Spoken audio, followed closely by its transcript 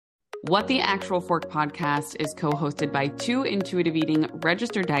What the Actual Fork podcast is co-hosted by two intuitive eating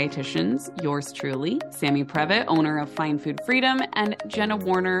registered dietitians, yours truly, Sammy Previtt, owner of Fine Food Freedom, and Jenna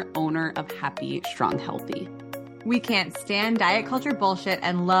Warner, owner of Happy, Strong, Healthy. We can't stand diet culture bullshit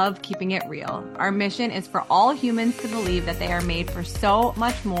and love keeping it real. Our mission is for all humans to believe that they are made for so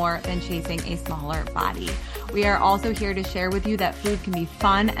much more than chasing a smaller body. We are also here to share with you that food can be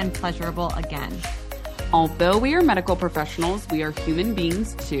fun and pleasurable again. Although we are medical professionals, we are human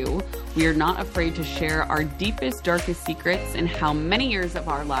beings too. We are not afraid to share our deepest, darkest secrets and how many years of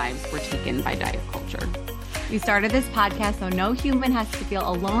our lives were taken by diet culture. We started this podcast so no human has to feel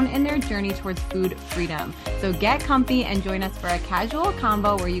alone in their journey towards food freedom. So get comfy and join us for a casual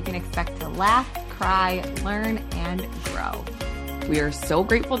combo where you can expect to laugh, cry, learn, and grow. We are so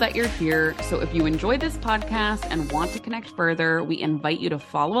grateful that you're here. So if you enjoy this podcast and want to connect further, we invite you to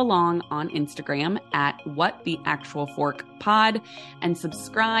follow along on Instagram at WhatTheActualForkPod and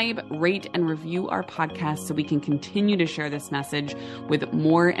subscribe, rate, and review our podcast so we can continue to share this message with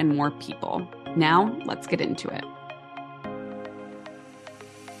more and more people. Now, let's get into it.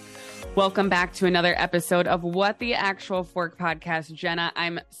 Welcome back to another episode of What the Actual Fork podcast. Jenna,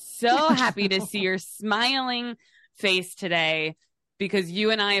 I'm so happy to see your smiling face today, because you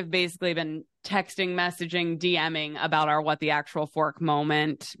and I have basically been texting, messaging, DMing about our What the Actual Fork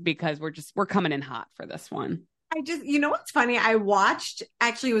moment, because we're coming in hot for this one. You know what's funny? I watched,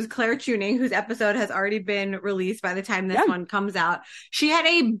 actually it was Claire Tuning, whose episode has already been released by the time this one comes out. She had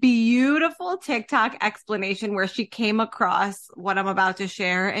a beautiful TikTok explanation where she came across what I'm about to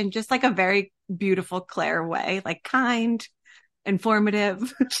share in just like a very beautiful Claire way, like kind,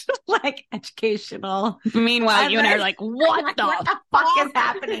 informative, like educational. Meanwhile, you and I are like, what the fuck is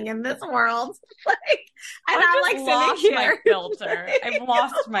happening in this world? And I'm like lost sitting here. My filter. I've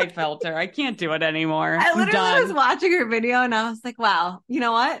lost my filter. I can't do it anymore. I literally was watching her video and I was like, wow, you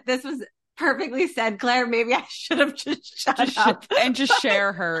know what? This was perfectly said, Claire. Maybe I should have just shut up and just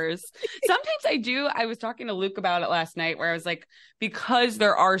share hers. Sometimes I do. I was talking to Luke about it last night, where I was like, because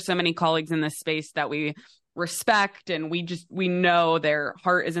there are so many colleagues in this space that we respect and we know their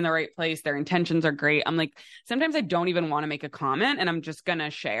heart is in the right place, their intentions are great. I'm like, sometimes I don't even want to make a comment and I'm just gonna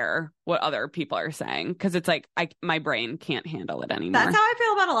share what other people are saying, because it's like my brain can't handle it anymore. That's how I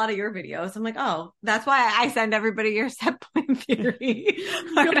feel about a lot of your videos. I'm like, oh, that's why I send everybody your set point theory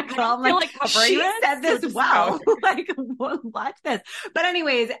article. I'm like, she said this well. Like, watch this. But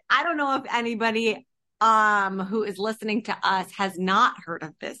anyways, I don't know if anybody who is listening to us has not heard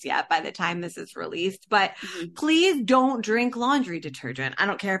of this yet by the time this is released, but please don't drink laundry detergent. I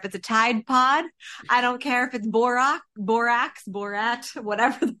don't care if it's a Tide Pod. I don't care if it's borax,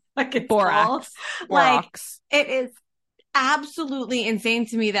 whatever the fuck it's called. Like, it is absolutely insane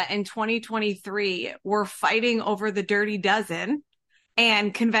to me that in 2023, we're fighting over the dirty dozen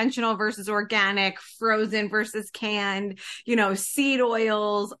and conventional versus organic, frozen versus canned, seed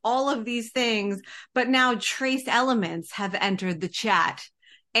oils, all of these things. But now trace elements have entered the chat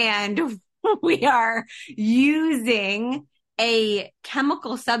and we are using a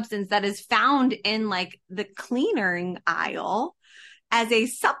chemical substance that is found in like the cleaning aisle as a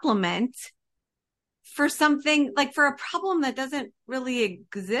supplement for something, like for a problem that doesn't really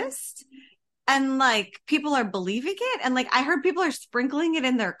exist. And like people are believing it. And like I heard people are sprinkling it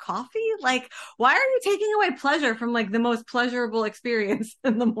in their coffee. Like, why are you taking away pleasure from like the most pleasurable experience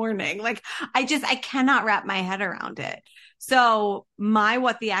in the morning? Like, I cannot wrap my head around it. So my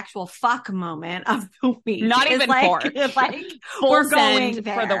What the Actual Fuck moment of the week. Not even like, like we're going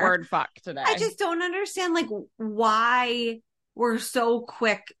there for the word fuck today. I just don't understand like why we're so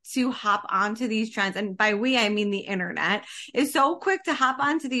quick to hop onto these trends. And by we, I mean the internet is so quick to hop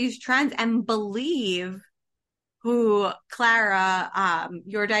onto these trends and believe who Clara,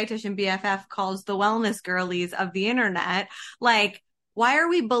 your dietitian BFF, calls the wellness girlies of the internet. Like, why are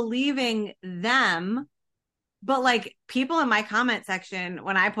we believing them? But like people in my comment section,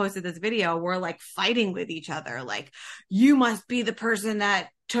 when I posted this video, were like fighting with each other. Like, you must be the person that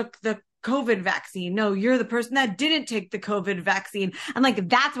took the COVID vaccine. No, you're the person that didn't take the COVID vaccine. And like,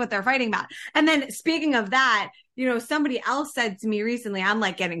 that's what they're fighting about. And then speaking of that, somebody else said to me recently, I'm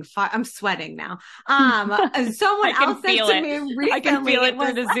like I'm sweating now. Someone else said to me recently, I can feel it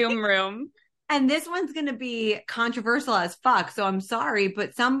through the Zoom room. And this one's going to be controversial as fuck. So I'm sorry,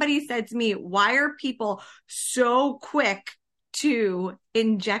 but somebody said to me, why are people so quick to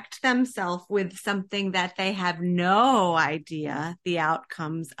inject themselves with something that they have no idea the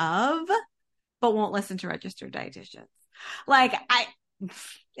outcomes of, but won't listen to registered dietitians? Like,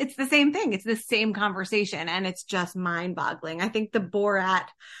 it's the same thing. It's the same conversation, and it's just mind-boggling. I think the Borat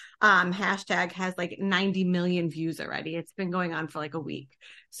hashtag has like 90 million views already. It's been going on for like a week.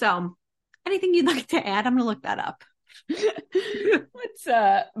 So anything you'd like to add? I'm going to look that up.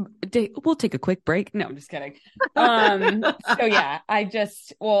 We'll take a quick break. No, I'm just kidding. So yeah, I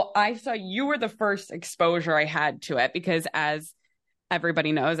saw you were the first exposure I had to it, because as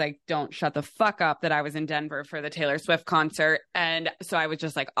everybody knows, I don't shut the fuck up that I was in Denver for the Taylor Swift concert. And so I was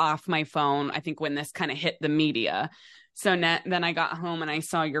just like off my phone, I think, when this kind of hit the media. So then I got home and I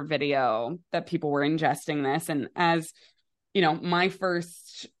saw your video that people were ingesting this. And as you know, my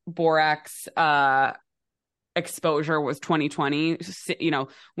first borax exposure was 2020, you know,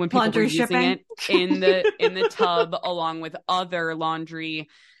 when people laundry were using shipping. it in the tub along with other laundry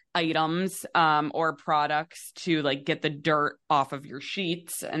items or products to like get the dirt off of your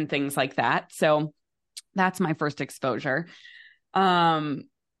sheets and things like that. So that's my first exposure.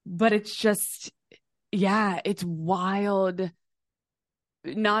 But it's just, yeah, it's wild.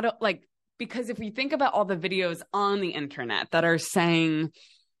 Not like, because if we think about all the videos on the internet that are saying,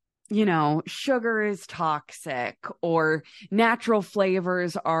 you know, sugar is toxic or natural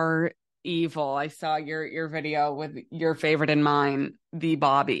flavors are evil. I saw your video with your favorite and mine, the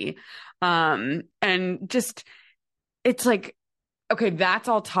Bobby. And just, it's like, okay, that's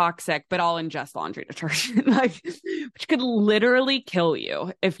all toxic, but I'll ingest laundry detergent, like, which could literally kill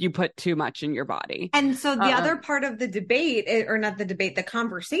you if you put too much in your body. And so the other part of the debate, or not the debate, the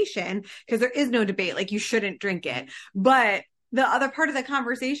conversation, because there is no debate, like you shouldn't drink it, but the other part of the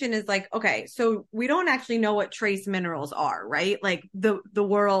conversation is like, okay, so we don't actually know what trace minerals are, right? Like the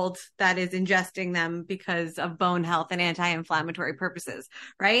world that is ingesting them because of bone health and anti-inflammatory purposes,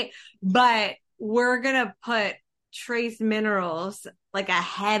 right? But we're going to put trace minerals like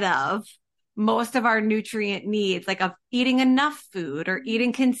ahead of most of our nutrient needs, like of eating enough food or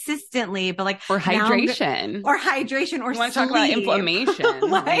eating consistently, but like or hydration or you want to talk about inflammation,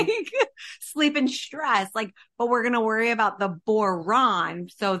 like sleep and stress, like, but we're going to worry about the boron.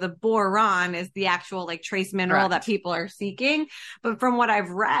 So the boron is the actual like trace mineral that people are seeking. But from what I've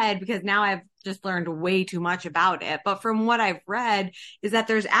read, because now I've just learned way too much about it, but from what I've read is that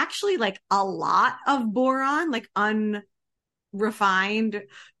there's actually like a lot of boron, like refined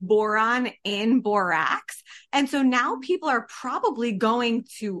boron in borax. And so now people are probably going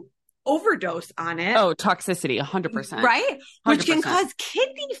to overdose on it. Oh, toxicity, 100%. Right? 100%. Which can cause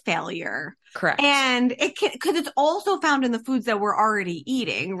kidney failure. Correct. And it can, because it's also found in the foods that we're already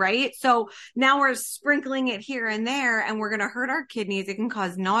eating, right? So now we're sprinkling it here and there, and we're going to hurt our kidneys. It can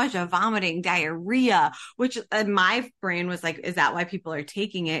cause nausea, vomiting, diarrhea, which my brain was like, is that why people are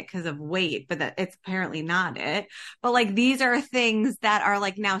taking it? Because of weight? But that it's apparently not it. But like, these are things that are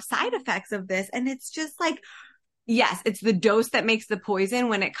like now side effects of this. And it's just like, yes, it's the dose that makes the poison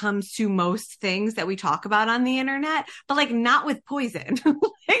when it comes to most things that we talk about on the internet, but like not with poison,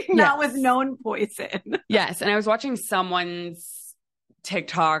 like not with known poison. Yes. And I was watching someone's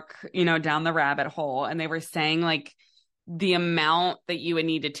TikTok, you know, down the rabbit hole, and they were saying like the amount that you would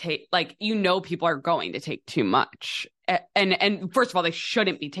need to take, like, you know, people are going to take too much. And first of all, they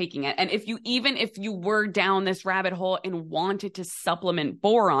shouldn't be taking it. And if you were down this rabbit hole and wanted to supplement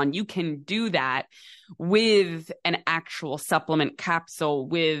boron, you can do that with an actual supplement capsule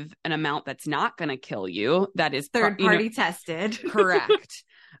with an amount that's not going to kill you. That is third party tested. Correct.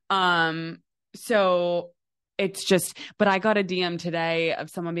 So it's just, but I got a DM today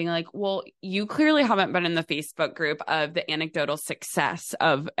of someone being like, well, you clearly haven't been in the Facebook group of the anecdotal success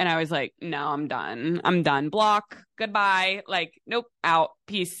of, and I was like, no, I'm done. Block, goodbye. Like, nope, out,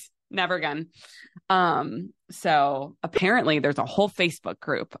 peace, never again. So apparently there's a whole Facebook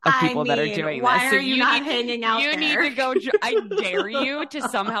group of people that are doing this. Why so are you not hanging out You there? need to go. I dare you to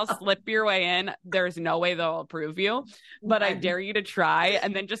somehow slip your way in. There's no way they'll approve you, but I dare you to try,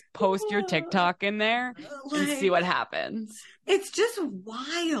 and then just post your TikTok in there and see what happens. It's just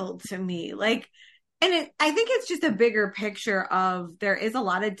wild to me. Like, and I think it's just a bigger picture of there is a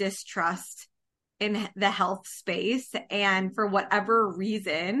lot of distrust in the health space. And for whatever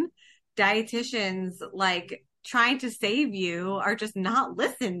reason, dietitians like trying to save you are just not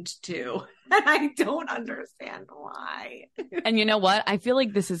listened to. And I don't understand why. And you know what? I feel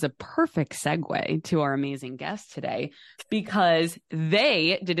like this is a perfect segue to our amazing guest today, because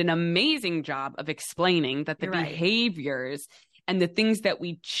they did an amazing job of explaining that the behaviors and the things that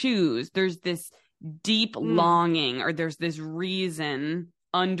we choose, there's this deep longing, or there's this reason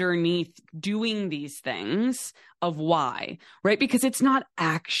underneath doing these things of why, right? Because it's not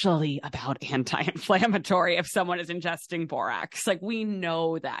actually about anti-inflammatory if someone is ingesting borax. Like, we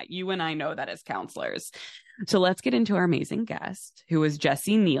know that. You and I know that as counselors. So let's get into our amazing guest, who is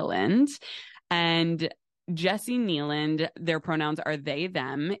Jessie Nealand. And Jessie Nealand, their pronouns are they,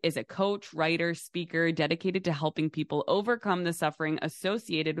 them, is a coach, writer, speaker dedicated to helping people overcome the suffering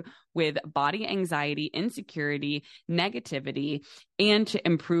associated with body anxiety, insecurity, negativity, and to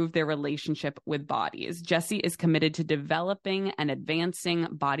improve their relationship with bodies. Jessie is committed to developing and advancing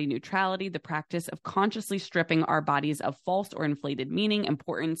body neutrality, the practice of consciously stripping our bodies of false or inflated meaning,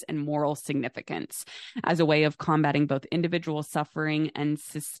 importance, and moral significance as a way of combating both individual suffering and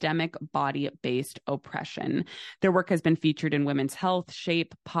systemic body-based oppression. Their work has been featured in Women's Health,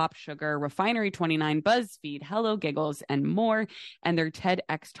 Shape, Pop Sugar, Refinery 29, BuzzFeed, Hello Giggles, and more. And their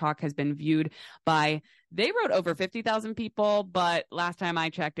TEDx talk has been viewed by, they wrote over 50,000 people, but last time I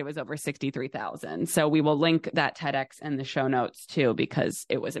checked, it was over 63,000. So we will link that TEDx in the show notes too, because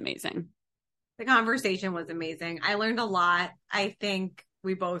it was amazing. The conversation was amazing. I learned a lot. I think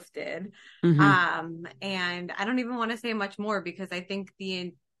we both did. And I don't even want to say much more because I think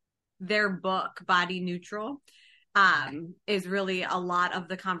their book, Body Neutral, is really a lot of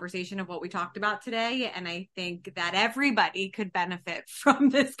the conversation of what we talked about today. And I think that everybody could benefit from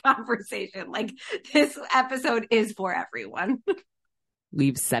this conversation. Like, this episode is for everyone.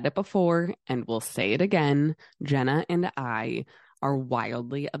 We've said it before and we'll say it again. Jenna and I are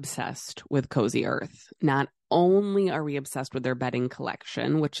wildly obsessed with Cozy Earth. Not only are we obsessed with their bedding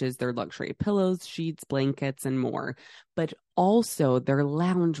collection, which is their luxury pillows, sheets, blankets, and more, but also their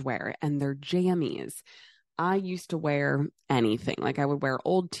loungewear and their jammies. I used to wear anything. Like, I would wear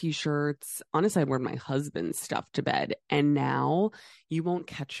old t-shirts. Honestly, I'd wear my husband's stuff to bed. And now you won't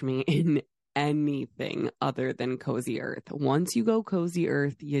catch me in anything other than Cozy Earth. Once you go Cozy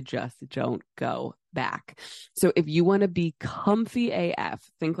Earth, you just don't go back. So if you want to be comfy AF,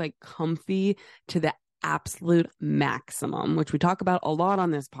 think like comfy to the absolute maximum, which we talk about a lot on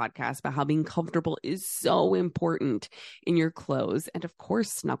this podcast, about how being comfortable is so important in your clothes. And of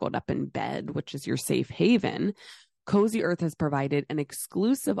course, snuggled up in bed, which is your safe haven. Cozy Earth has provided an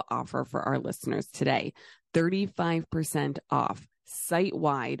exclusive offer for our listeners today. 35% off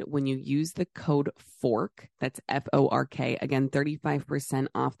site-wide when you use the code FORK. That's FORK. Again, 35%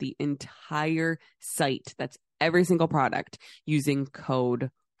 off the entire site. That's every single product using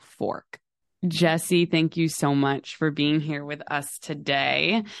code FORK. Jessie, thank you so much for being here with us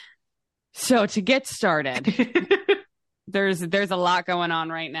today. So to get started, there's a lot going on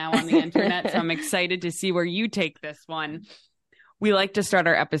right now on the internet, so I'm excited to see where you take this one. We like to start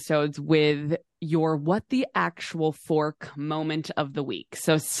our episodes with your what the actual fork moment of the week.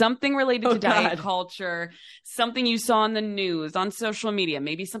 So something related to diet culture, something you saw on the news, on social media,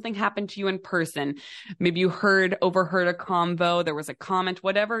 maybe something happened to you in person. Maybe you overheard a convo, there was a comment,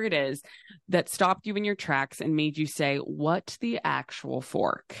 whatever it is that stopped you in your tracks and made you say, what the actual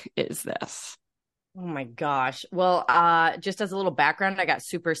fork is this? Oh my gosh. Well, just as a little background, I got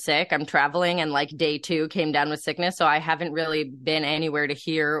super sick. I'm traveling and like day 2 came down with sickness. So I haven't really been anywhere to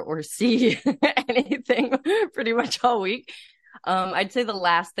hear or see anything pretty much all week. I'd say the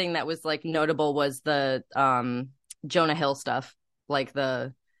last thing that was like notable was the Jonah Hill stuff, like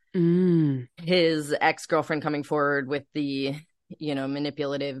his ex-girlfriend coming forward with the,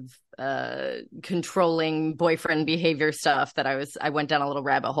 manipulative, controlling boyfriend behavior stuff that I went down a little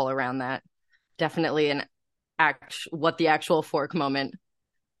rabbit hole around that. Definitely what the actual fork moment.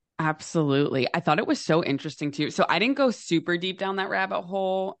 Absolutely. I thought it was so interesting too. So I didn't go super deep down that rabbit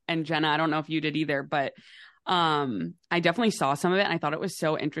hole, and Jenna, I don't know if you did either, but I definitely saw some of it and I thought it was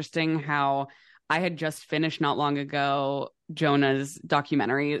so interesting how I had just finished not long ago Jonah's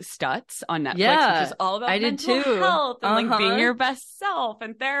documentary Stutz on Netflix, which is all about mental health and like being your best self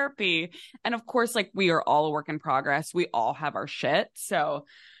and therapy. And of course, like, we are all a work in progress. We all have our shit. So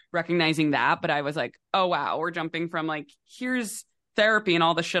recognizing that, but I was like, oh wow, we're jumping from like, here's therapy and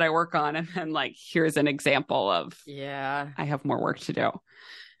all the shit I work on, and then like, here's an example of, I have more work to do.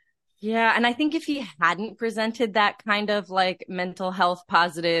 Yeah. And I think if he hadn't presented that kind of like mental health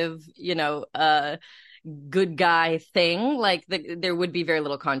positive, good guy thing, like there would be very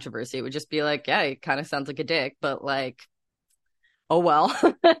little controversy. It would just be like, yeah, he kind of sounds like a dick, but like, oh, well.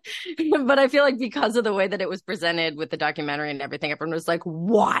 But I feel like because of the way that it was presented with the documentary and everything, everyone was like,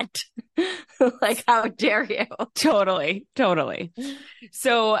 what? Like, how dare you? Totally.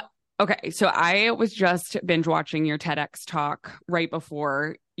 So, okay. So I was just binge watching your TEDx talk right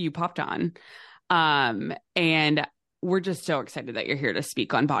before you popped on. And we're just so excited that you're here to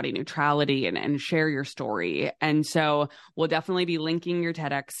speak on body neutrality and share your story. And so we'll definitely be linking your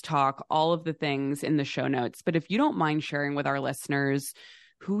TEDx talk, all of the things in the show notes. But if you don't mind sharing with our listeners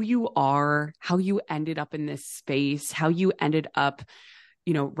who you are, how you ended up in this space, how you ended up,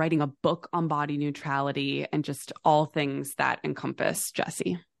 writing a book on body neutrality, and just all things that encompass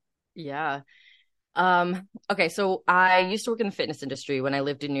Jessie. Yeah. Okay, so I used to work in the fitness industry when I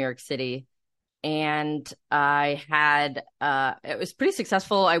lived in New York City, and I had it was pretty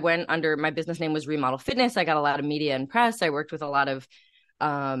successful. I went under, my business name was Remodel Fitness. I got a lot of media and press. I worked with a lot of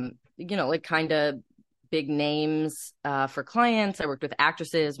like kind of big names for clients. I worked with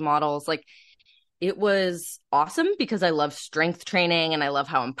actresses, models. Like, it was awesome because I love strength training and I love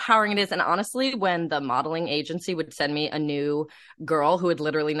how empowering it is. And honestly, when the modeling agency would send me a new girl who had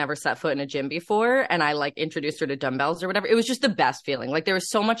literally never set foot in a gym before, and I like introduced her to dumbbells or whatever, it was just the best feeling. Like, there was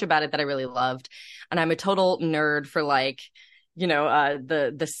so much about it that I really loved. And I'm a total nerd for like,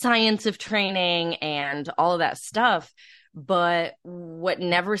 the science of training and all of that stuff. But what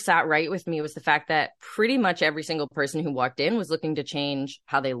never sat right with me was the fact that pretty much every single person who walked in was looking to change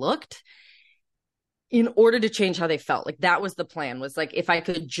how they looked in order to change how they felt. Like, that was the plan, was like, if I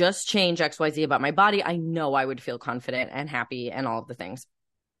could just change XYZ about my body, I know I would feel confident and happy and all of the things.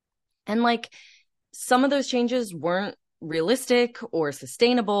 And like, some of those changes weren't realistic or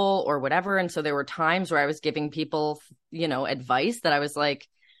sustainable or whatever. And so there were times where I was giving people, advice that I was like,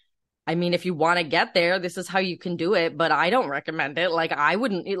 I mean, if you want to get there, this is how you can do it, but I don't recommend it. Like, I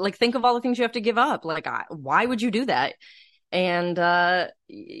wouldn't, like, think of all the things you have to give up. Like, why would you do that? And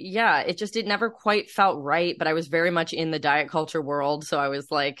it never quite felt right. But I was very much in the diet culture world. So I was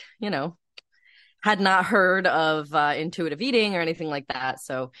like, had not heard of intuitive eating or anything like that.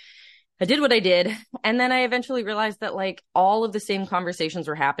 So I did what I did. And then I eventually realized that like all of the same conversations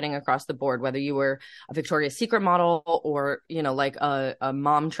were happening across the board, whether you were a Victoria's Secret model or, like a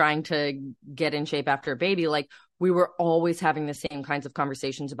mom trying to get in shape after a baby. Like, we were always having the same kinds of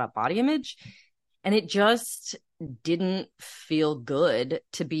conversations about body image. And it just didn't feel good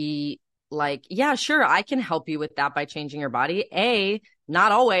to be like, yeah, sure, I can help you with that by changing your body.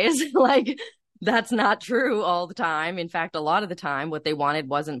 Not always. Like, that's not true all the time. In fact, a lot of the time, what they wanted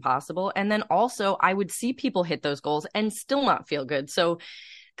wasn't possible. And then also, I would see people hit those goals and still not feel good. So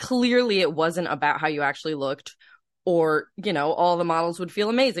clearly, it wasn't about how you actually looked, or, all the models would feel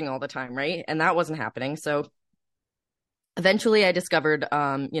amazing all the time, right? And that wasn't happening. So eventually I discovered,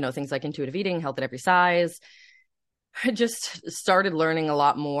 things like intuitive eating, health at every size. I just started learning a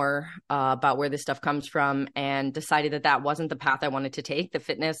lot more about where this stuff comes from, and decided that wasn't the path I wanted to take. The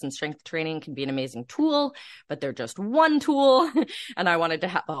fitness and strength training can be an amazing tool, but they're just one tool. And I wanted to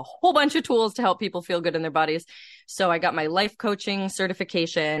have a whole bunch of tools to help people feel good in their bodies. So I got my life coaching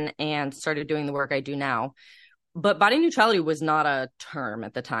certification and started doing the work I do now. But body neutrality was not a term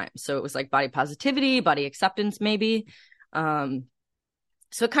at the time. So it was like body positivity, body acceptance, maybe.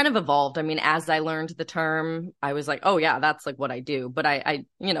 So it kind of evolved. I mean, as I learned the term, I was like, oh yeah, that's like what I do. But I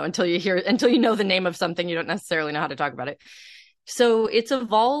until you know the name of something, you don't necessarily know how to talk about it. So it's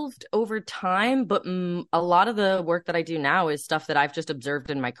evolved over time, but a lot of the work that I do now is stuff that I've just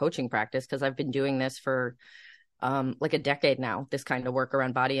observed in my coaching practice, because I've been doing this for like a decade now, this kind of work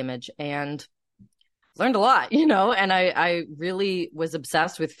around body image, and learned a lot, and I really was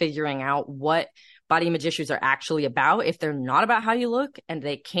obsessed with figuring out what body image issues are actually about. If they're not about how you look and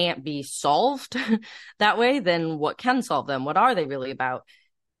they can't be solved that way, then what can solve them? What are they really about?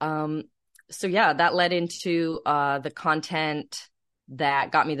 So yeah, that led into the content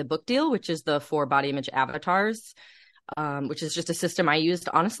that got me the book deal, which is the 4 body image avatars, which is just a system I used,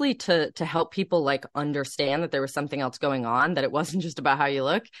 honestly, to help people like understand that there was something else going on, that it wasn't just about how you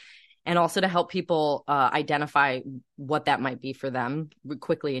look, and also to help people identify what that might be for them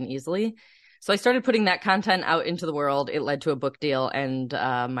quickly and easily. So I started putting that content out into the world. It led to a book deal, and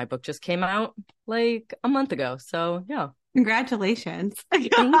my book just came out like a month ago. So yeah. Congratulations. Thank you.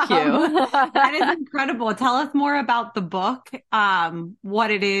 That is incredible. Tell us more about the book, what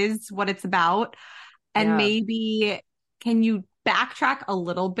it is, what it's about, and maybe can you backtrack a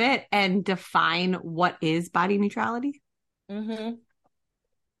little bit and define what is body neutrality? Mm-hmm.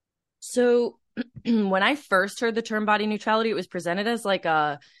 So when I first heard the term body neutrality, it was presented as like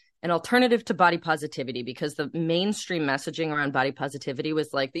an alternative to body positivity, because the mainstream messaging around body positivity was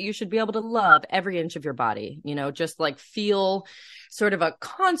like that you should be able to love every inch of your body, just like feel sort of a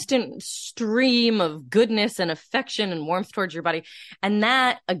constant stream of goodness and affection and warmth towards your body. And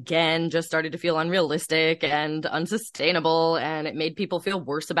that, again, just started to feel unrealistic and unsustainable, and it made people feel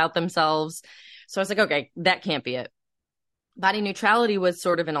worse about themselves. So I was like, okay, that can't be it. Body neutrality was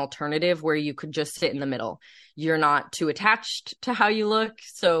sort of an alternative where you could just sit in the middle. You're not too attached to how you look,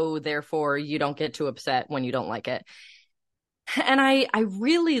 so therefore you don't get too upset when you don't like it. And I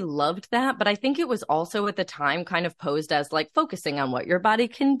really loved that, but I think it was also at the time kind of posed as like focusing on what your body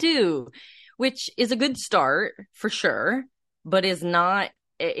can do, which is a good start for sure, but is not,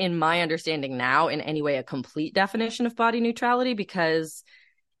 in my understanding now, in any way a complete definition of body neutrality, because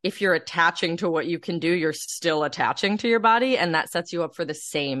if you're attaching to what you can do, you're still attaching to your body, and that sets you up for the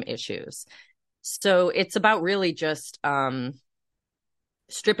same issues. So it's about really just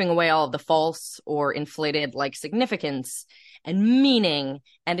stripping away all of the false or inflated like significance and meaning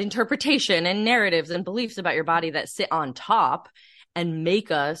and interpretation and narratives and beliefs about your body that sit on top and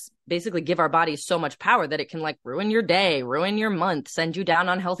make us basically give our bodies so much power that it can like ruin your day, ruin your month, send you down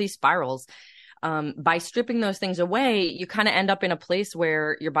unhealthy spirals. By stripping those things away, you kind of end up in a place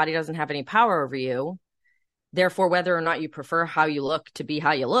where your body doesn't have any power over you. Therefore, whether or not you prefer how you look to be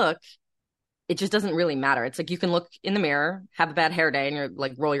how you look, it just doesn't really matter. It's like you can look in the mirror, have a bad hair day, and you're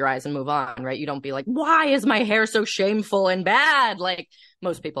like, roll your eyes and move on, right? You don't be like, why is my hair so shameful and bad? Like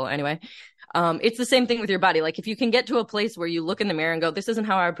most people anyway. It's the same thing with your body. Like if you can get to a place where you look in the mirror and go, this isn't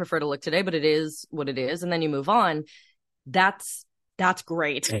how I would prefer to look today, but it is what it is. And then you move on. That's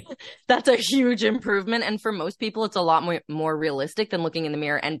great. That's a huge improvement. And for most people, it's a lot more realistic than looking in the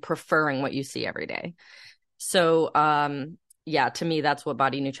mirror and preferring what you see every day. So, yeah, to me, that's what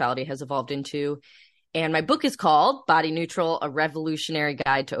body neutrality has evolved into. And my book is called Body Neutral, A Revolutionary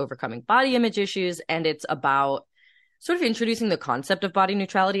Guide to Overcoming Body Image Issues. And it's about sort of introducing the concept of body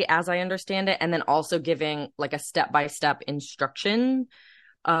neutrality as I understand it, and then also giving like a step-by-step instruction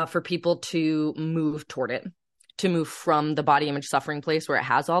for people to move toward it, to move from the body image suffering place where it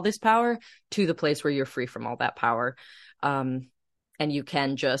has all this power to the place where you're free from all that power. And you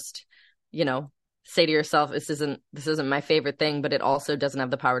can just, say to yourself, this isn't my favorite thing, but it also doesn't have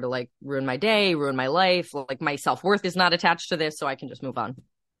the power to like ruin my day, ruin my life. Like my self-worth is not attached to this, so I can just move on.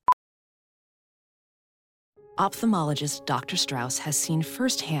 Ophthalmologist Dr. Strauss has seen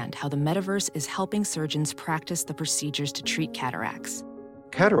firsthand how the metaverse is helping surgeons practice the procedures to treat cataracts.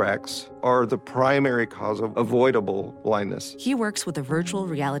 Cataracts are the primary cause of avoidable blindness. He works with a virtual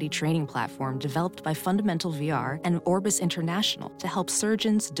reality training platform developed by Fundamental VR and Orbis International to help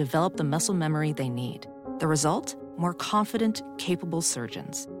surgeons develop the muscle memory they need. The result? More confident, capable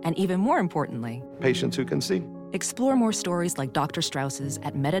surgeons. And even more importantly, patients who can see. Explore more stories like Dr. Strauss's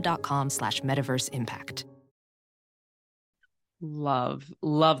at meta.com/metaverseimpact. Love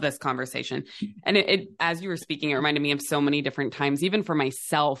this conversation. And it as you were speaking, it reminded me of so many different times, even for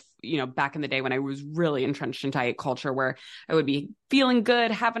myself, back in the day when I was really entrenched in diet culture, where I would be feeling good,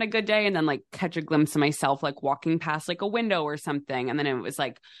 having a good day, and then like catch a glimpse of myself, like walking past like a window or something. And then it was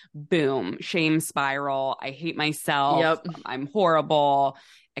like, boom, shame spiral. I hate myself. Yep. I'm horrible,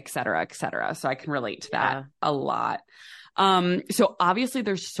 et cetera, et cetera. So I can relate to that a lot. So obviously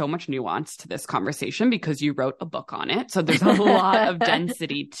there's so much nuance to this conversation because you wrote a book on it. So there's a lot of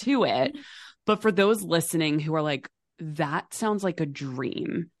density to it. But for those listening who are like, that sounds like a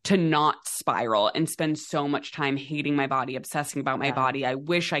dream to not spiral and spend so much time hating my body, obsessing about my body. I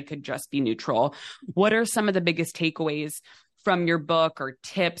wish I could just be neutral. What are some of the biggest takeaways from your book or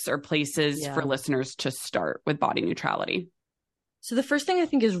tips or places for listeners to start with body neutrality? So the first thing I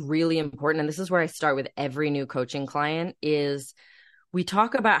think is really important, and this is where I start with every new coaching client, is we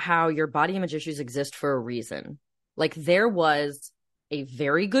talk about how your body image issues exist for a reason. Like there was a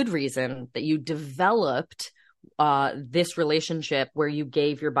very good reason that you developed this relationship where you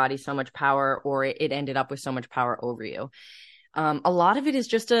gave your body so much power, or it ended up with so much power over you. A lot of it is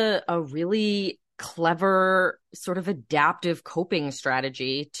just a really clever sort of adaptive coping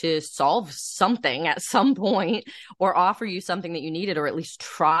strategy to solve something at some point, or offer you something that you needed, or at least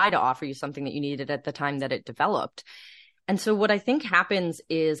try to offer you something that you needed at the time that it developed. And so what I think happens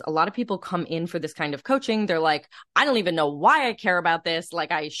is a lot of people come in for this kind of coaching. They're like, I don't even know why I care about this.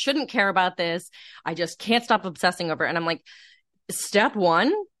 Like, I shouldn't care about this. I just can't stop obsessing over it. And I'm like, step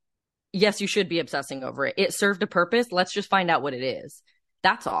one, yes, you should be obsessing over it. It served a purpose. Let's just find out what it is.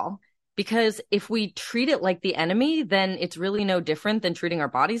 That's all. Because if we treat it like the enemy, then it's really no different than treating our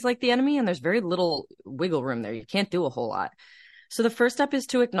bodies like the enemy. And there's very little wiggle room there. You can't do a whole lot. So the first step is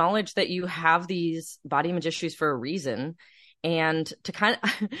to acknowledge that you have these body image issues for a reason, and to kind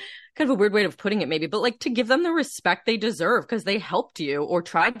of a weird way of putting it maybe, but like to give them the respect they deserve because they helped you or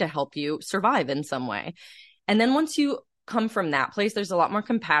tried to help you survive in some way. And then once you come from that place, there's a lot more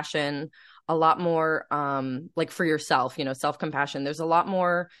compassion, a lot more like for yourself, self-compassion. There's a lot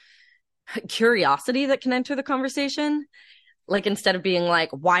more curiosity that can enter the conversation. Like, instead of being like,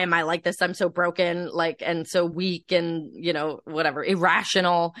 why am I like this? I'm so broken, like, and so weak and, whatever,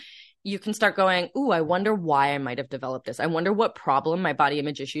 irrational. You can start going, ooh, I wonder why I might have developed this. I wonder what problem my body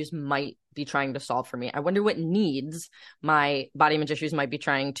image issues might be trying to solve for me. I wonder what needs my body image issues might be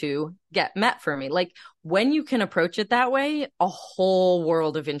trying to get met for me. Like, when you can approach it that way, a whole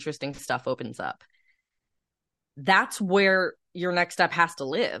world of interesting stuff opens up. That's where your next step has to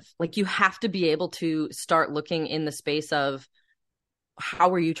live. Like, you have to be able to start looking in the space of,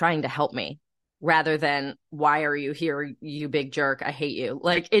 how are you trying to help me? Rather than, why are you here, you big jerk? I hate you.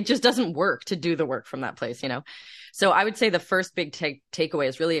 Like, it just doesn't work to do the work from that place, you know? So I would say the first big takeaway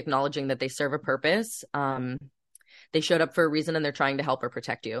is really acknowledging that they serve a purpose. They showed up for a reason and they're trying to help or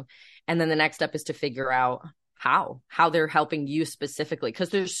protect you. And then the next step is to figure out how they're helping you specifically, because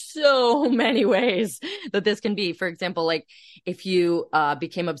there's so many ways that this can be. For example, like if you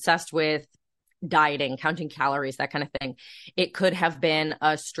became obsessed with dieting, counting calories, that kind of thing, it could have been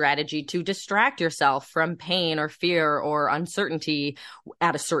a strategy to distract yourself from pain or fear or uncertainty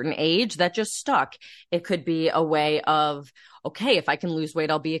at a certain age that just stuck. It could be a way of, okay, if I can lose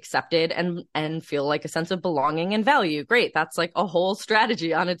weight, I'll be accepted and feel like a sense of belonging and value. Great. That's like a whole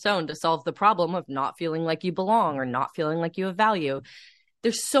strategy on its own to solve the problem of not feeling like you belong or not feeling like you have value.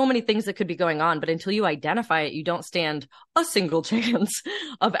 There's so many things that could be going on, but until you identify it, you don't stand a single chance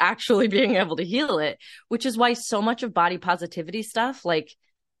of actually being able to heal it, which is why so much of body positivity stuff, like,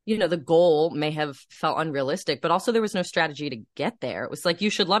 you know, the goal may have felt unrealistic, but also there was no strategy to get there. It was like,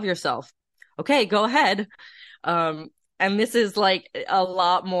 you should love yourself. Okay, go ahead. And this is like a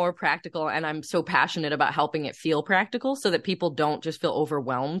lot more practical, and I'm so passionate about helping it feel practical so that people don't just feel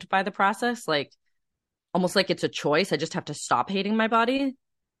overwhelmed by the process. Like, almost like it's a choice. I just have to stop hating my body,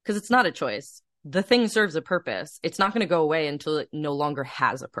 because it's not a choice. The thing serves a purpose. It's not going to go away until it no longer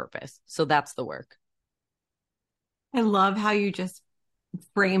has a purpose. So that's the work. I love how you just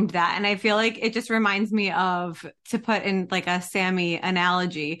framed that. And I feel like it just reminds me of, to put in like a Sammy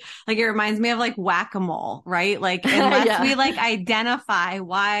analogy, like it reminds me of like whack-a-mole, right? Like unless we like identify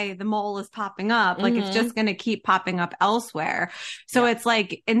why the mole is popping up, like it's just going to keep popping up elsewhere. So it's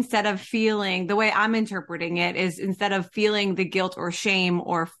like, instead of feeling, the way I'm interpreting it is, instead of feeling the guilt or shame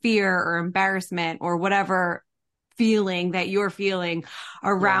or fear or embarrassment or whatever feeling that you're feeling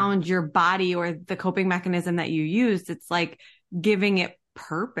around your body or the coping mechanism that you used, it's like giving it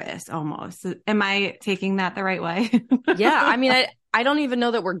purpose almost. Am I taking that the right way? Yeah. I mean, I don't even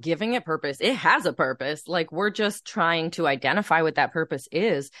know that we're giving it purpose. It has a purpose. Like, we're just trying to identify what that purpose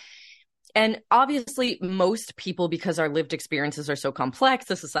is. And obviously most people, because our lived experiences are so complex,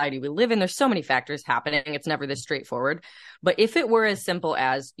 the society we live in, there's so many factors happening. It's never this straightforward. But if it were as simple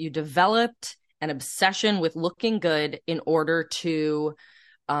as you developed an obsession with looking good in order to,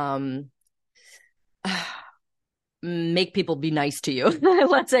 make people be nice to you.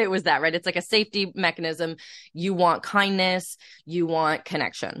 Let's say it was that, right? It's like a safety mechanism. You want kindness, you want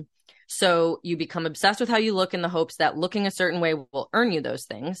connection. So you become obsessed with how you look in the hopes that looking a certain way will earn you those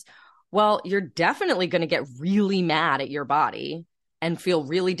things. Well, you're definitely going to get really mad at your body and feel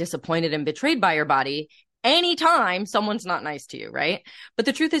really disappointed and betrayed by your body anytime someone's not nice to you, right? But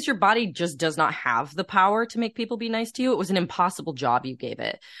the truth is, your body just does not have the power to make people be nice to you. It was an impossible job you gave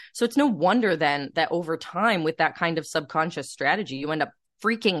it. So it's no wonder then that over time, with that kind of subconscious strategy, you end up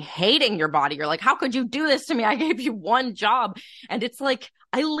freaking hating your body. You're like, how could you do this to me? I gave you one job. And it's like,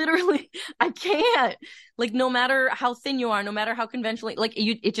 I can't. Like, no matter how thin you are, no matter how conventionally, like,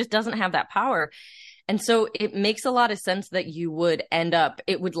 it just doesn't have that power. And so it makes a lot of sense that you would end up,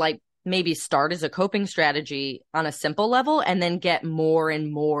 it would like maybe start as a coping strategy on a simple level and then get more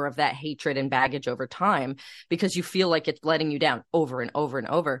and more of that hatred and baggage over time, because you feel like it's letting you down over and over and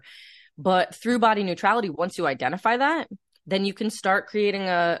over. But through body neutrality, once you identify that, then you can start creating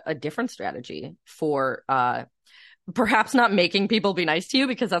a different strategy for perhaps not making people be nice to you,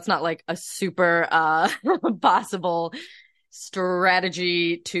 because that's not like a super possible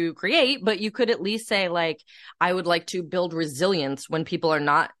strategy to create. But you could at least say, like, I would like to build resilience when people are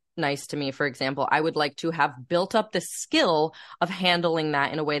not nice to me. For example, I would like to have built up the skill of handling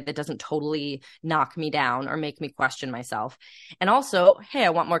that in a way that doesn't totally knock me down or make me question myself. And also, hey, I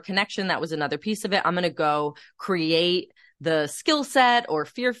want more connection. That was another piece of it. I'm going to go create the skill set or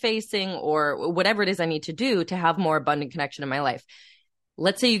fear facing or whatever it is I need to do to have more abundant connection in my life.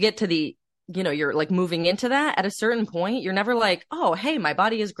 Let's say you get to the, you know, you're like moving into that. At a certain point, you're never like, oh, hey, my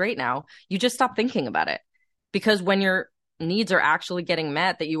body is great now. You just stop thinking about it, because when your needs are actually getting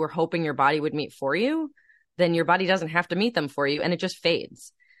met that you were hoping your body would meet for you, then your body doesn't have to meet them for you, and it just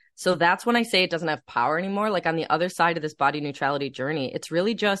fades. So that's when I say it doesn't have power anymore. Like, on the other side of this body neutrality journey, it's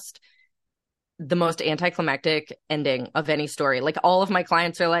really just the most anticlimactic ending of any story. Like, all of my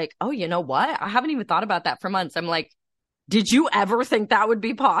clients are like, oh, you know what? I haven't even thought about that for months. I'm like, did you ever think that would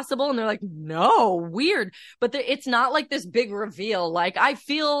be possible? And they're like, no, weird. But it's not like this big reveal. Like, I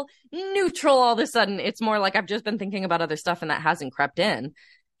feel neutral all of a sudden. It's more like I've just been thinking about other stuff and that hasn't crept in.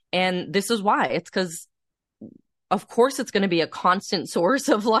 And this is why. It's because, of course, it's going to be a constant source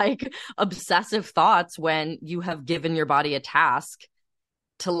of like obsessive thoughts when you have given your body a task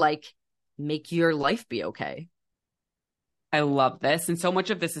to like make your life be okay. I love this. And so much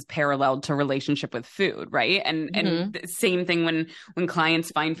of this is paralleled to relationship with food, right? And same thing when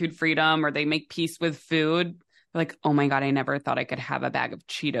clients find food freedom or they make peace with food, they're like, oh my God, I never thought I could have a bag of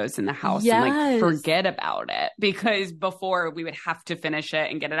Cheetos in the house and like forget about it. Because before we would have to finish it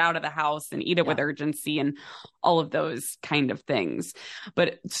and get it out of the house and eat it with urgency and all of those kind of things.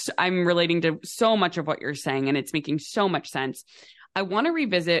 But I'm relating to so much of what you're saying, and it's making so much sense. I want to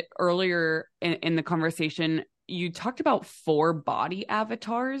revisit earlier in the conversation. You talked about 4 body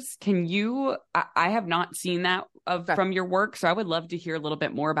avatars. I have not seen that from your work. So I would love to hear a little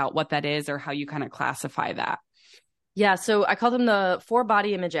bit more about what that is or how you kind of classify that. Yeah. So I call them the 4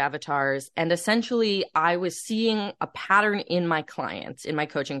 body image avatars. And essentially I was seeing a pattern in my clients, in my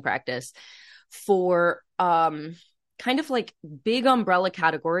coaching practice for kind of like big umbrella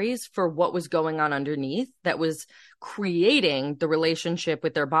categories for what was going on underneath that was creating the relationship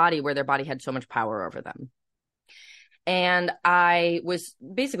with their body where their body had so much power over them. And I was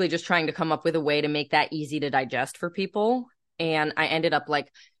basically just trying to come up with a way to make that easy to digest for people. And I ended up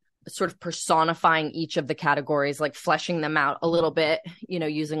like sort of personifying each of the categories, like fleshing them out a little bit,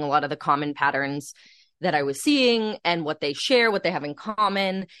 using a lot of the common patterns that I was seeing and what they share, what they have in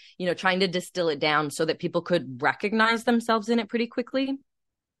common, trying to distill it down so that people could recognize themselves in it pretty quickly.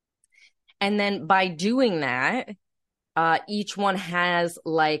 And then by doing that, each one has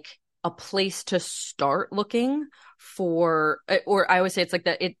like a place to start looking for, or I always say it's like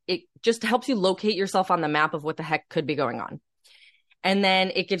that. It just helps you locate yourself on the map of what the heck could be going on. And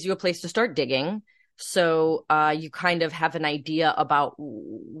then it gives you a place to start digging. So you kind of have an idea about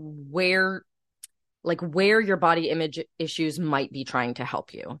where your body image issues might be trying to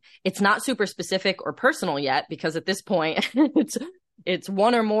help you. It's not super specific or personal yet, because at this point it's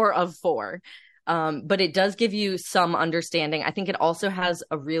one or more of 4. But it does give you some understanding. I think it also has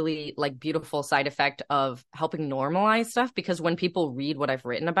a really like beautiful side effect of helping normalize stuff, because when people read what I've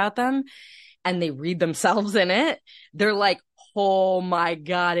written about them and they read themselves in it, they're like, oh my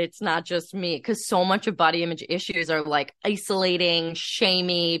God, it's not just me. Because so much of body image issues are like isolating,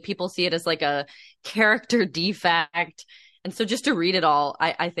 shamey. People see it as like a character defect. And so just to read it all,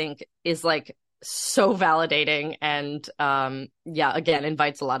 I think is like so validating and again,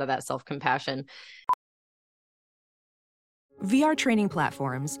 invites a lot of that self-compassion. VR training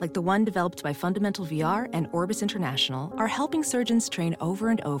platforms, like the one developed by Fundamental VR and Orbis International, are helping surgeons train over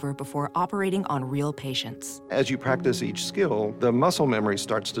and over before operating on real patients. As you practice each skill, the muscle memory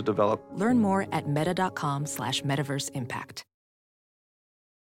starts to develop. Learn more at meta.com/metaverseimpact.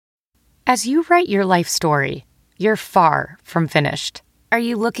 As you write your life story, you're far from finished. Are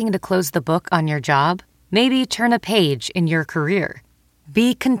you looking to close the book on your job? Maybe turn a page in your career?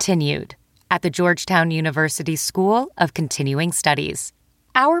 Be continued at the Georgetown University School of Continuing Studies.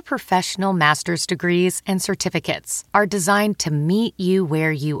 Our professional master's degrees and certificates are designed to meet you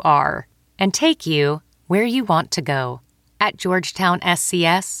where you are and take you where you want to go. At Georgetown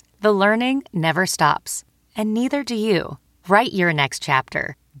SCS, the learning never stops, and neither do you. Write your next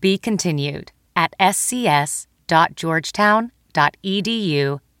chapter. Be continued at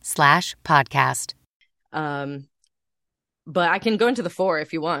scs.georgetown.edu/podcast. But I can go into the 4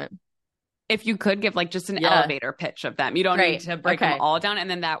 if you want. If you could give like just an elevator pitch of them. You don't need to break them all down. And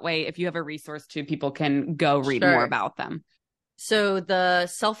then that way, if you have a resource too, people can go read more about them. So the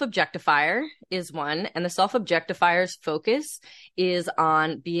self-objectifier is one, and the self-objectifier's focus is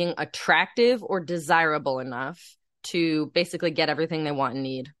on being attractive or desirable enough to basically get everything they want and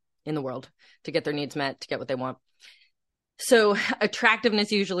need in the world, to get their needs met, to get what they want. So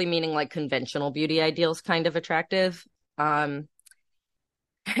attractiveness usually meaning like conventional beauty ideals kind of attractive.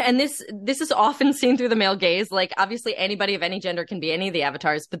 And this is often seen through the male gaze. Like obviously anybody of any gender can be any of the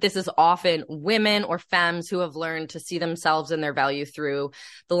avatars, but this is often women or femmes who have learned to see themselves and their value through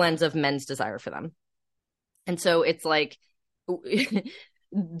the lens of men's desire for them. And so it's like,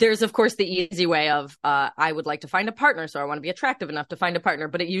 there's of course the easy way of, I would like to find a partner, so I want to be attractive enough to find a partner,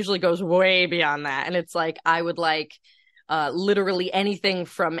 but it usually goes way beyond that. And it's like, I would like literally anything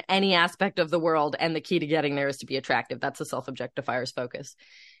from any aspect of the world, and the key to getting there is to be attractive. That's the self-objectifier's focus.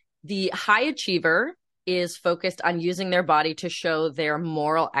 The high achiever is focused on using their body to show their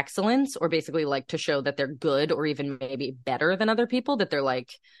moral excellence, or basically like to show that they're good or even maybe better than other people, that they're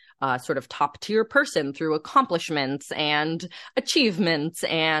like sort of top tier person through accomplishments and achievements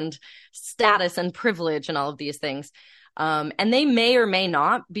and status and privilege and all of these things. And they may or may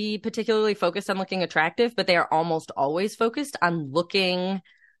not be particularly focused on looking attractive, but they are almost always focused on looking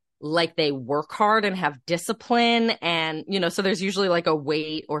like they work hard and have discipline. And, so there's usually like a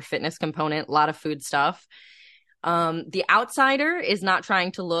weight or fitness component, a lot of food stuff. The outsider is not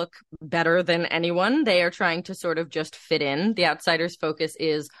trying to look better than anyone. They are trying to sort of just fit in. The outsider's focus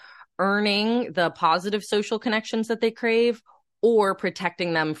is earning the positive social connections that they crave or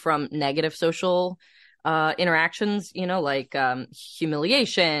protecting them from negative social interactions, like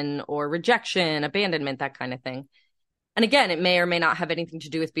humiliation or rejection, abandonment, that kind of thing. And again, it may or may not have anything to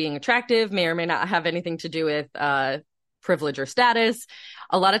do with being attractive, may or may not have anything to do with privilege or status.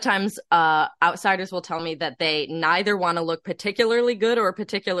 A lot of times, outsiders will tell me that they neither want to look particularly good or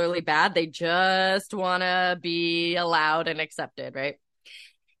particularly bad. They just want to be allowed and accepted, right?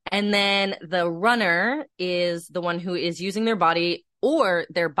 And then the runner is the one who is using their body or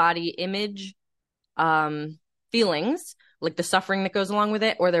their body image feelings, like the suffering that goes along with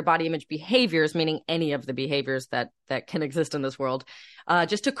it, or their body image behaviors, meaning any of the behaviors that can exist in this world,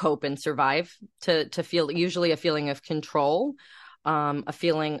 just to cope and survive, to feel usually a feeling of control, a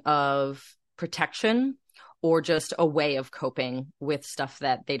feeling of protection, or just a way of coping with stuff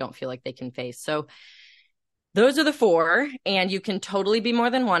that they don't feel like they can face. So those are the 4, and you can totally be more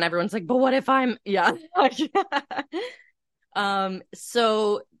than one. Everyone's like, but what if I'm, yeah.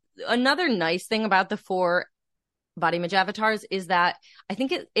 So another nice thing about the 4 body image avatars is that I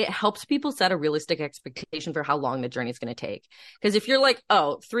think it helps people set a realistic expectation for how long the journey is going to take. Because if you're like,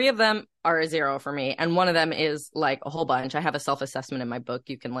 oh, 3 of them are a 0 for me, and one of them is like a whole bunch, I have a self-assessment in my book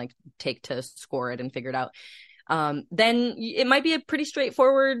you can like take to score it and figure it out. Then it might be a pretty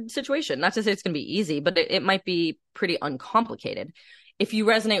straightforward situation. Not to say it's going to be easy, but it might be pretty uncomplicated. If you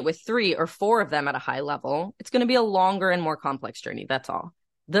resonate with 3 or 4 of them at a high level, it's going to be a longer and more complex journey. That's all.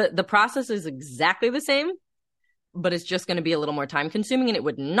 The process is exactly the same, but it's just going to be a little more time consuming, and it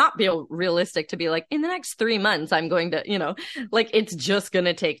would not be realistic to be like, in the next 3 months, I'm going to, like, it's just going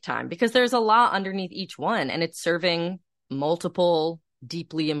to take time because there's a lot underneath each one, and it's serving multiple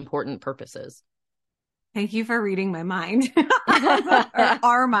deeply important purposes. Thank you for reading my mind or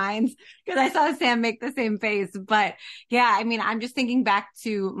our minds, because I saw Sam make the same face. But yeah, I mean, I'm just thinking back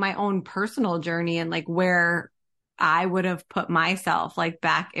to my own personal journey and like where I would have put myself like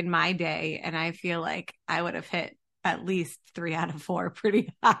back in my day. And I feel like I would have hit at least 3 out of 4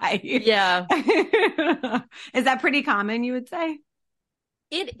 pretty high. Yeah. Is that pretty common, you would say?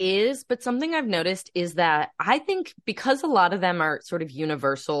 It is. But something I've noticed is that I think because a lot of them are sort of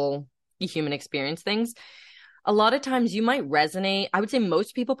universal human experience things, a lot of times you might resonate. I would say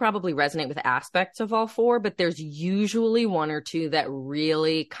most people probably resonate with aspects of all 4, but there's usually 1 or 2 that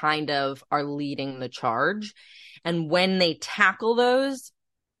really kind of are leading the charge. And when they tackle those,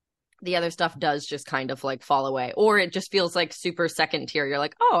 the other stuff does just kind of like fall away, or it just feels like super second tier. You're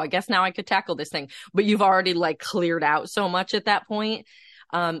like, oh, I guess now I could tackle this thing, but you've already like cleared out so much at that point.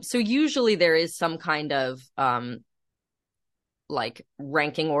 So usually there is some kind of like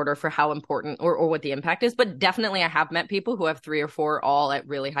ranking order for how important or what the impact is. But definitely I have met people who have 3 or 4 all at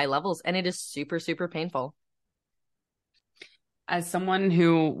really high levels, and it is super, super painful. As someone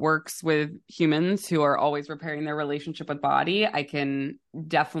who works with humans who are always repairing their relationship with body, I can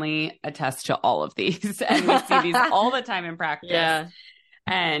definitely attest to all of these. And we see these all the time in practice. Yeah.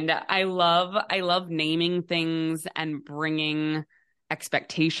 And I love naming things and bringing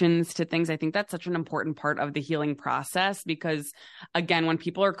expectations to things. I think that's such an important part of the healing process because, again, when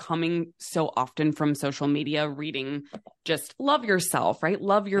people are coming so often from social media, reading just love yourself, right?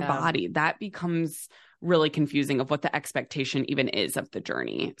 Love your body, that becomes really confusing of what the expectation even is of the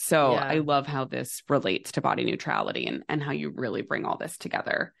journey. So I love how this relates to body neutrality and how you really bring all this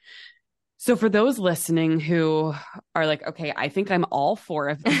together. So for those listening who are like, okay, I think I'm all 4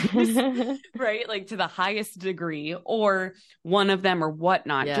 of these, right? Like to the highest degree, or one of them or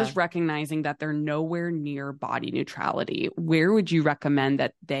whatnot, just recognizing that they're nowhere near body neutrality. Where would you recommend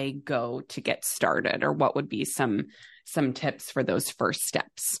that they go to get started? Or what would be some tips for those first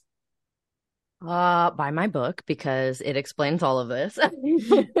steps? Buy my book because it explains all of this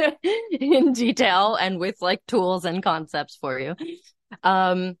in detail and with like tools and concepts for you.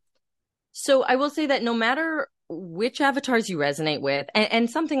 So I will say that no matter which avatars you resonate with, and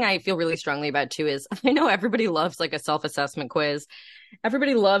something I feel really strongly about too is I know everybody loves like a self-assessment quiz.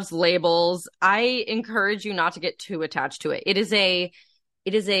 Everybody loves labels. I encourage you not to get too attached to it. It is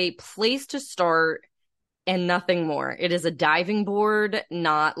a place to start and nothing more. It is a diving board,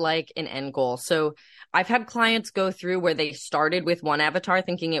 not like an end goal. So I've had clients go through where they started with one avatar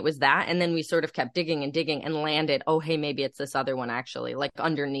thinking it was that, and then we sort of kept digging and digging and landed, oh, hey, maybe it's this other one actually, like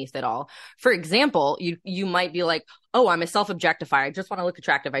underneath it all. For example, you might be like, oh, I'm a self-objectifier. I just want to look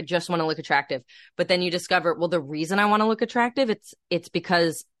attractive. I just want to look attractive. But then you discover, well, the reason I want to look attractive, it's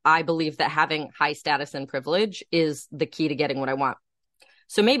because I believe that having high status and privilege is the key to getting what I want.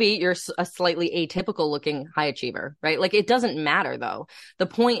 So maybe you're a slightly atypical looking high achiever, right? Like it doesn't matter though. The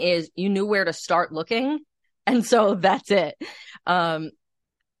point is you knew where to start looking. And so that's it.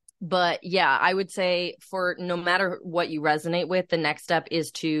 But yeah, I would say for no matter what you resonate with, the next step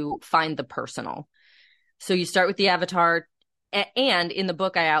is to find the personal. So you start with the avatar. And in the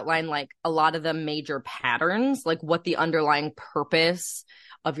book, I outline like a lot of the major patterns, like what the underlying purpose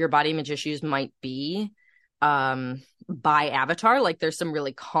of your body image issues might be by avatar. Like there's some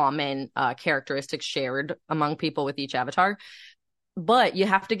really common characteristics shared among people with each avatar. But you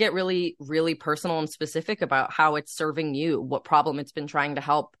have to get really, really personal and specific about how it's serving you, what problem it's been trying to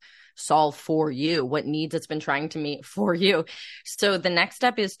help solve for you, what needs it's been trying to meet for you. So the next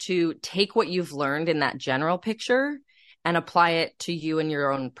step is to take what you've learned in that general picture and apply it to you and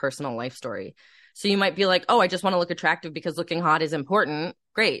your own personal life story. So you might be like, oh, I just want to look attractive because looking hot is important.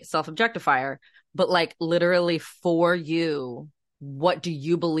 Great, self-objectifier. But like literally for you, what do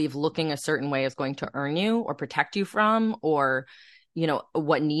you believe looking a certain way is going to earn you or protect you from? Or, you know,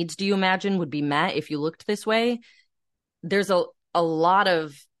 what needs do you imagine would be met if you looked this way? There's a lot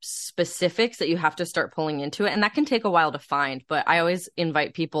of specifics that you have to start pulling into it. And that can take a while to find. But I always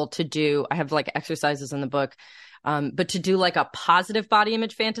invite people to do, I have like exercises in the book, but to do like a positive body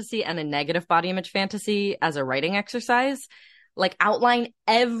image fantasy and a negative body image fantasy as a writing exercise. Like outline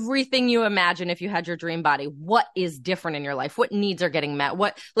everything you imagine if you had your dream body. What is different in your life? What needs are getting met?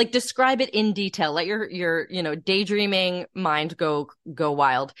 What, like, describe it in detail. Let your you know, daydreaming mind go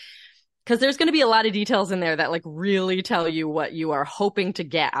wild. Because there's going to be a lot of details in there that like really tell you what you are hoping to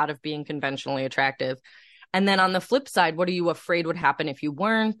get out of being conventionally attractive. And then on the flip side, what are you afraid would happen if you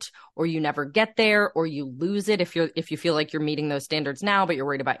weren't, or you never get there, or you lose it if you feel like you're meeting those standards now, but you're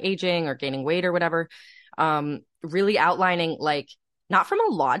worried about aging or gaining weight or whatever. Really outlining, like, not from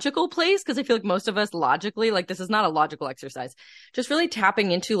a logical place, because I feel like most of us logically, like, this is not a logical exercise, just really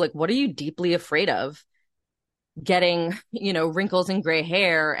tapping into, like, what are you deeply afraid of? Getting, you know, wrinkles and gray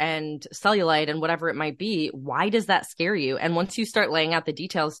hair and cellulite and whatever it might be. Why does that scare you? And once you start laying out the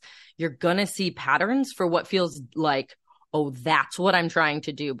details, you're gonna see patterns for what feels like, oh, that's what I'm trying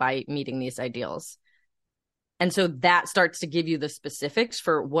to do by meeting these ideals. And so that starts to give you the specifics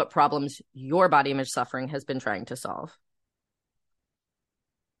for what problems your body image suffering has been trying to solve.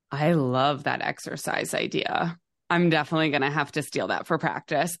 I love that exercise idea. I'm definitely going to have to steal that for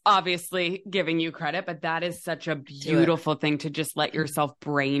practice. Obviously, giving you credit, but that is such a beautiful thing to just let yourself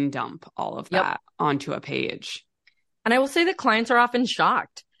brain dump all of that onto a page. And I will say that clients are often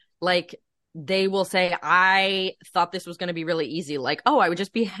shocked. Like, they will say, I thought this was going to be really easy. Like, oh, I would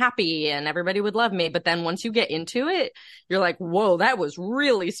just be happy and everybody would love me. But then once you get into it, you're like, whoa, that was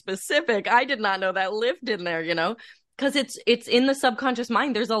really specific. I did not know that lived in there, you know, because it's in the subconscious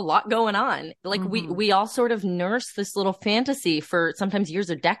mind. There's a lot going on. Like we all sort of nurse this little fantasy for sometimes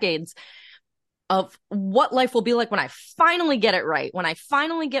years or decades of what life will be like when I finally get it right, when I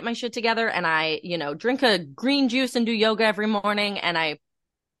finally get my shit together and I, you know, drink a green juice and do yoga every morning and I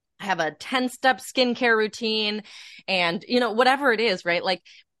have a 10-step skincare routine and, you know, whatever it is, right? Like,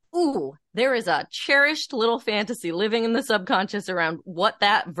 ooh, there is a cherished little fantasy living in the subconscious around what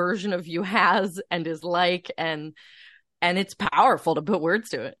that version of you has and is like. And it's powerful to put words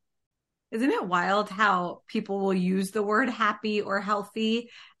to it. Isn't it wild how people will use the word happy or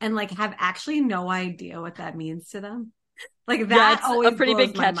healthy and like have actually no idea what that means to them? Like that always a pretty blows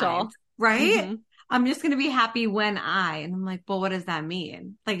big my catch-all, mind, right? Mm-hmm. I'm just going to be happy when and I'm like, well, what does that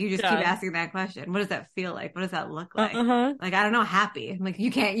mean? Like, you just keep asking that question. What does that feel like? What does that look like? Like, I don't know, happy. I'm like, you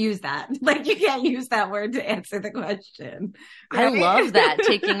can't use that. Like, you can't use that word to answer the question. Right? I love that,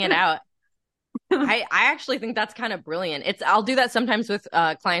 taking it out. I actually think that's kind of brilliant. I'll do that sometimes with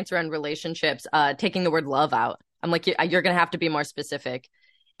clients around relationships, taking the word love out. I'm like, you're going to have to be more specific.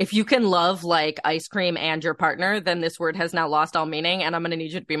 If you can love like ice cream and your partner, then this word has now lost all meaning. And I'm going to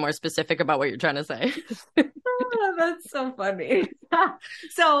need you to be more specific about what you're trying to say. Oh, that's so funny.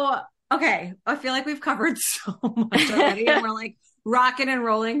 So, okay. I feel like we've covered so much already. And we're like rocking and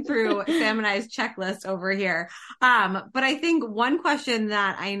rolling through Sam and I's checklist over here. But I think one question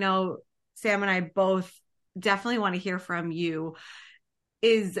that I know Sam and I both definitely want to hear from you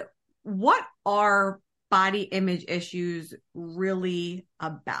is, what are body image issues really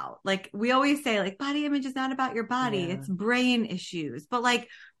about? Like, we always say, like, body image is not about your body. It's brain issues. But like,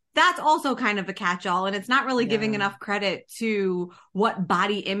 that's also kind of a catch-all, and it's not really giving enough credit to what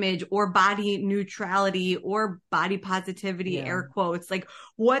body image or body neutrality or body positivity, air quotes, like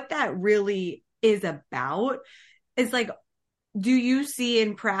what that really is about. Is like, do you see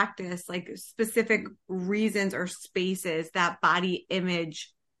in practice like specific reasons or spaces that body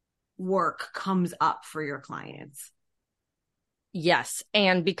image work comes up for your clients? Yes.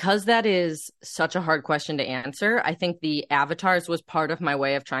 And because that is such a hard question to answer, I think the avatars was part of my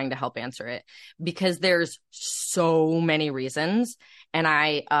way of trying to help answer it, because there's so many reasons. And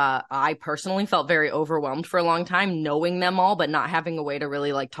I personally felt very overwhelmed for a long time knowing them all, but not having a way to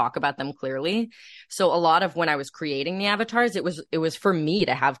really like talk about them clearly. So a lot of when I was creating the avatars, it was for me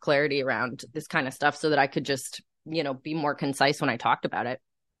to have clarity around this kind of stuff so that I could just, be more concise when I talked about it.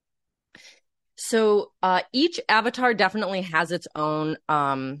 So each avatar definitely has its own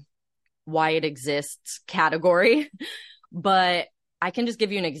why it exists category, but I can just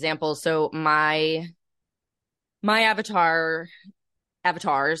give you an example. So my avatars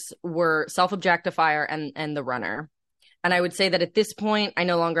were self-objectifier and the runner. And I would say that at this point, I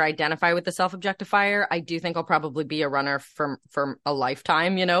no longer identify with the self-objectifier. I do think I'll probably be a runner for a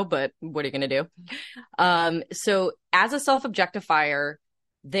lifetime, but what are you going to do? So as a self-objectifier,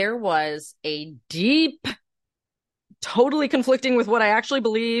 there was a deep, totally conflicting with what I actually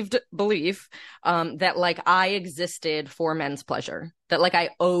belief that like I existed for men's pleasure, that like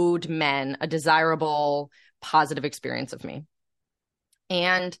I owed men a desirable, positive experience of me.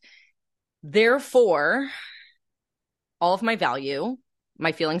 And therefore, all of my value,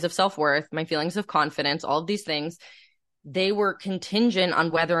 my feelings of self-worth, my feelings of confidence, all of these things, they were contingent on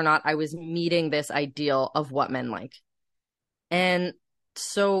whether or not I was meeting this ideal of what men like. And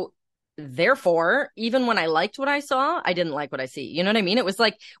so therefore, even when I liked what I saw, I didn't like what I see. You know what I mean? It was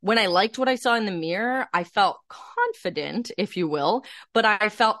like when I liked what I saw in the mirror, I felt confident, if you will, but I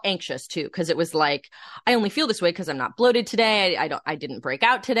felt anxious too, because it was like, I only feel this way because I'm not bloated today. I didn't break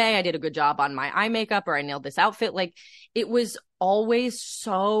out today. I did a good job on my eye makeup, or I nailed this outfit. Like it was always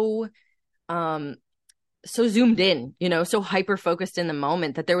so zoomed in, so hyper focused in the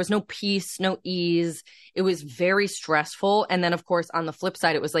moment that there was no peace, no ease. It was very stressful. And then of course, on the flip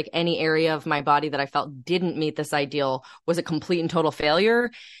side, it was like any area of my body that I felt didn't meet this ideal was a complete and total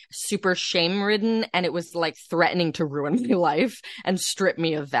failure, super shame ridden. And it was like threatening to ruin my life and strip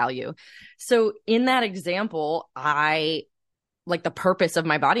me of value. So in that example, the purpose of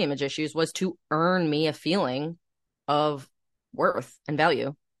my body image issues was to earn me a feeling of worth and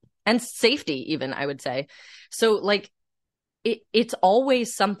value. And safety, even, I would say. So like it's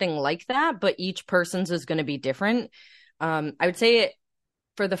always something like that, but each person's is going to be different. I would say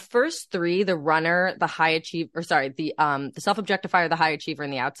for the first three, the runner, the high achiever, the self-objectifier, the high achiever,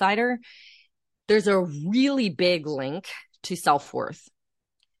 and the outsider, there's a really big link to self-worth,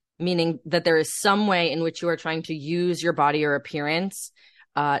 meaning that there is some way in which you are trying to use your body or appearance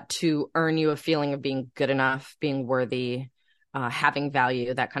to earn you a feeling of being good enough, being worthy, having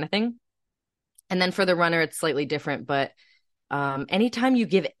value, that kind of thing. And then for the runner, it's slightly different, but anytime you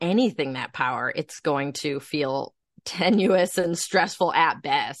give anything that power, it's going to feel tenuous and stressful at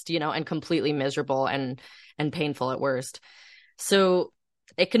best, and completely miserable and painful at worst. So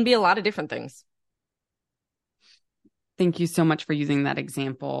it can be a lot of different things. Thank you so much for using that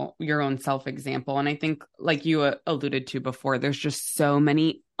example, your own self-example. And I think, like you alluded to before, there's just so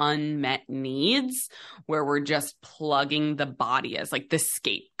many unmet needs where we're just plugging the body as like the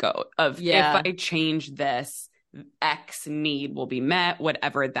scapegoat of if I change this, X need will be met,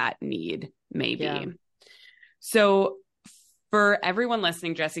 whatever that need may be. Yeah. So for everyone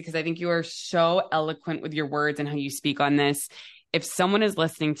listening, Jessie, because I think you are so eloquent with your words and how you speak on this, if someone is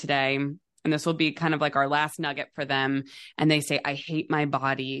listening today, and this will be kind of like our last nugget for them, and they say, I hate my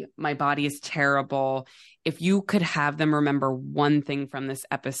body is terrible. If you could have them remember one thing from this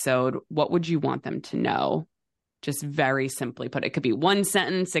episode, what would you want them to know? Just very simply put. It could be one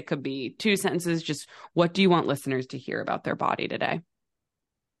sentence, it could be two sentences. Just what do you want listeners to hear about their body today?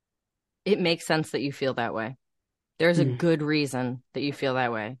 It makes sense that you feel that way. There's a good reason that you feel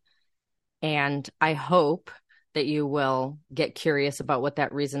that way. And I hope that you will get curious about what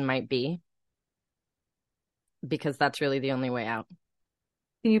that reason might be, because that's really the only way out.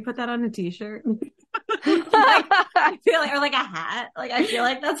 Can you put that on a t-shirt? I feel like, or like a hat. Like, I feel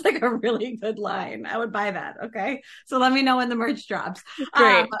like that's like a really good line. I would buy that. Okay. So let me know when the merch drops.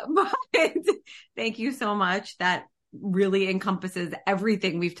 Great. But thank you so much. That really encompasses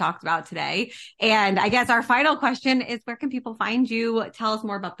everything we've talked about today. And I guess our final question is, where can people find you? Tell us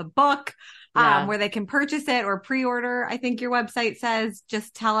more about the book, where they can purchase it or pre-order. I think your website says.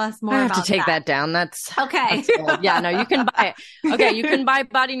 Just tell us more about that. I have to take that down. That's okay. That's no, you can buy it. Okay, you can buy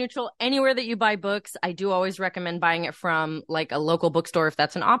Body Neutral anywhere that you buy books. I do always recommend buying it from like a local bookstore if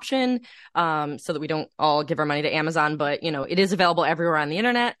that's an option, so that we don't all give our money to Amazon. But it is available everywhere on the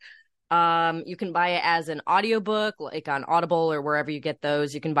internet. You can buy it as an audiobook, like on Audible or wherever you get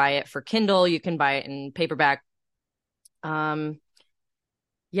those. You can buy it for Kindle. You can buy it in paperback.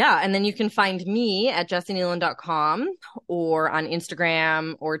 Yeah, and then you can find me at jessienealand.com or on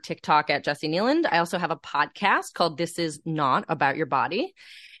Instagram or TikTok at Jessie Nealand. I also have a podcast called This Is Not About Your Body.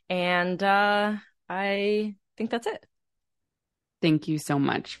 And I think that's it. Thank you so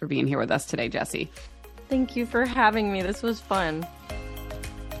much for being here with us today, Jessie. Thank you for having me. This was fun.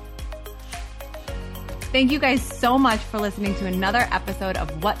 Thank you guys so much for listening to another episode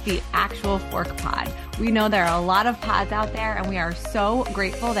of What the Actual Fork Pod. We know there are a lot of pods out there, and we are so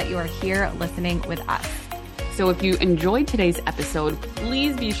grateful that you are here listening with us. So if you enjoyed today's episode,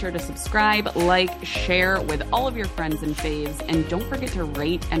 please be sure to subscribe, like, share with all of your friends and faves, and don't forget to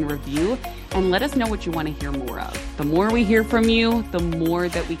rate and review and let us know what you want to hear more of. The more we hear from you, the more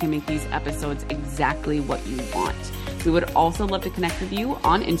that we can make these episodes exactly what you want. We would also love to connect with you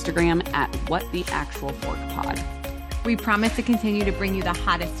on Instagram at WhatTheActualForkPod. We promise to continue to bring you the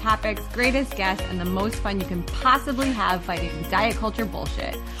hottest topics, greatest guests, and the most fun you can possibly have fighting diet culture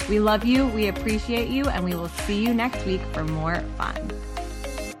bullshit. We love you, we appreciate you, and we will see you next week for more fun.